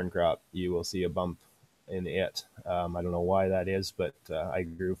the corn crop, you will see a bump in it. I don't know why that is, but I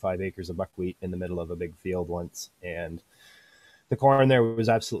grew 5 acres of buckwheat in the middle of a big field once, and the corn there was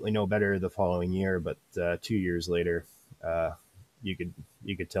absolutely no better the following year. But 2 years later, you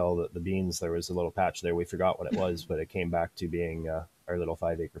could tell that the beans, there was a little patch there. We forgot what it was, but it came back to being our little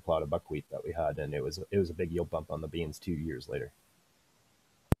 5-acre plot of buckwheat that we had, and it was a big yield bump on the beans 2 years later.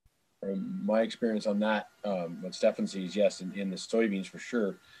 From my experience on that, what Stefan sees, yes, in the soybeans for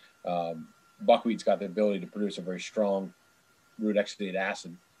sure, buckwheat's got the ability to produce a very strong root exudate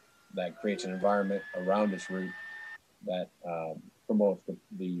acid that creates an environment around its root that promotes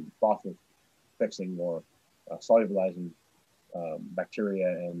the phosphorus fixing or solubilizing bacteria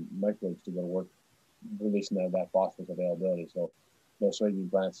and microbes to go to work, releasing that phosphorus availability. So those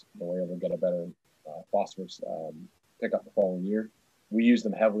soybean plants were able to get a better phosphorus pickup the following year. We use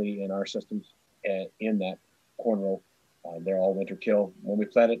them heavily in our systems and in that corn row. They're all winter kill. When we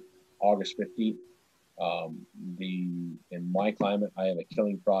plant it, August 15th, in my climate, I have a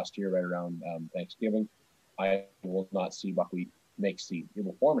killing frost here right around Thanksgiving. I will not see buckwheat make seed. It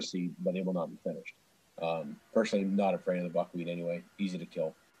will form a seed, but it will not be finished. Personally, not afraid of the buckwheat anyway. Easy to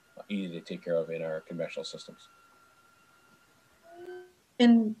kill, easy to take care of in our conventional systems.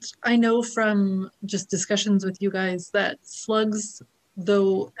 And I know from just discussions with you guys that slugs,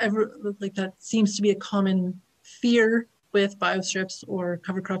 though that seems to be a common fear with biostrips or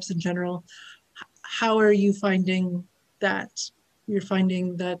cover crops in general. How are you finding that? You're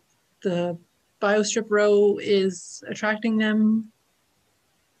finding that the biostrip row is attracting them?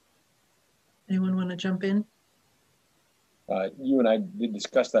 Anyone want to jump in? You and I did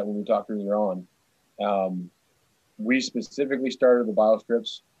discuss that when we talked earlier on. We specifically started the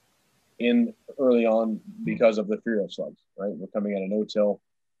biostrips in early on because of the fear of slugs, right? We're coming out of no-till.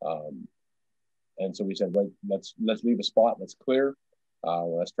 And so we said, right, let's leave a spot that's clear.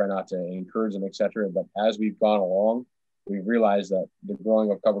 Let's try not to encourage them, etc. But as we've gone along, we've realized that the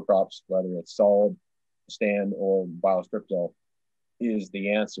growing of cover crops, whether it's solid, stand, or biostrip-till, is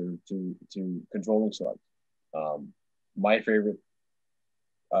the answer to controlling slugs. My favorite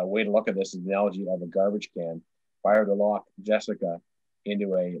way to look at this is the analogy of a garbage can. If I were to lock Jessica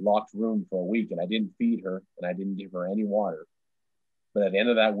into a locked room for a week and I didn't feed her and I didn't give her any water, but at the end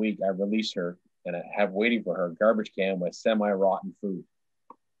of that week, I release her and I have waiting for her a garbage can with semi-rotten food.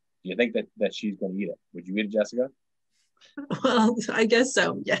 Do you think that she's going to eat it? Would you eat it, Jessica? Well, I guess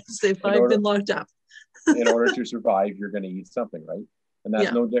so, yes, if I've been locked up. In order to survive, you're going to eat something, right? And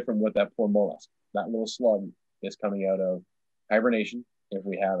that's no different with that poor mollusk. That little slug is coming out of hibernation. If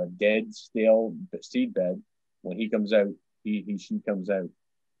we have a dead, stale seed bed, when he comes out, she comes out,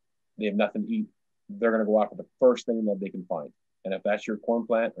 they have nothing to eat. They're going to go after the first thing that they can find. And if that's your corn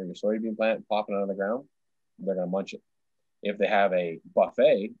plant or your soybean plant popping out of the ground, they're going to munch it. If they have a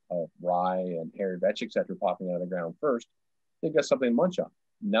buffet of rye and hairy vetch, etc., popping out of the ground first, they've got something to munch on.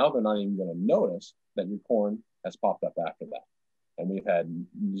 Now they're not even going to notice that your corn has popped up after that. And we've had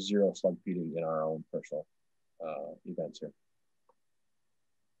zero slug feeding in our own personal events here.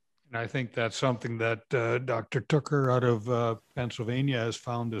 And I think that's something that Dr. Tucker out of Pennsylvania has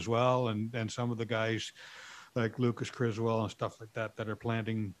found as well. And some of the guys like Lucas Criswell and stuff like that are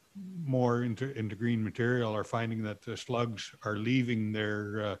planting more into green material are finding that the slugs are leaving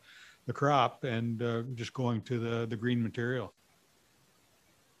the crop and just going to the green material.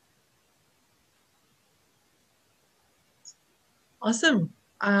 Awesome.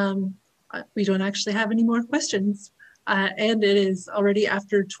 We don't actually have any more questions. And it is already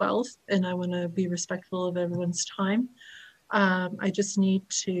after 12, and I want to be respectful of everyone's time. I just need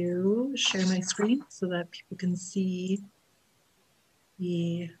to share my screen so that people can see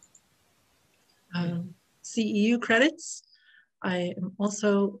the CEU credits. I am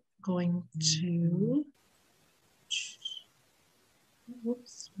also going to,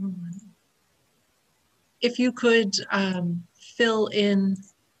 whoops, if you could fill in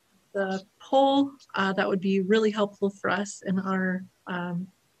the poll, that would be really helpful for us in our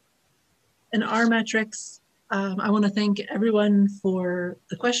metrics. I want to thank everyone for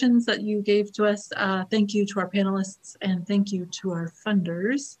the questions that you gave to us. Thank you to our panelists and thank you to our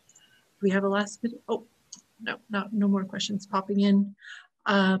funders. Do we have a last bit? Oh, no more questions popping in.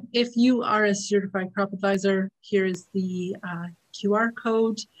 If you are a certified crop advisor, here is the QR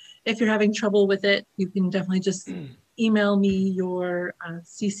code. If you're having trouble with it, you can definitely just email me your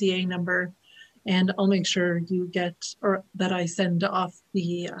CCA number and I'll make sure you get, or that I send off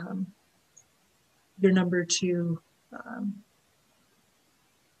the your number to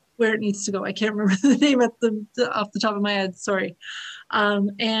where it needs to go. I can't remember the name off the top of my head, sorry.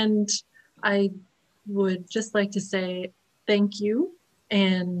 And I would just like to say thank you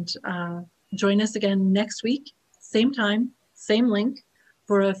and join us again next week, same time, same link,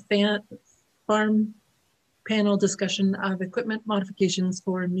 for a farm panel discussion of equipment modifications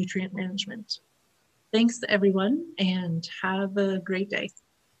for nutrient management. Thanks to everyone and have a great day.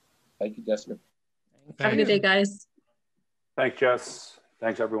 Thank you, Jessica. Have a good day, guys. Thanks, Jess.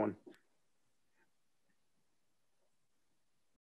 Thanks, everyone.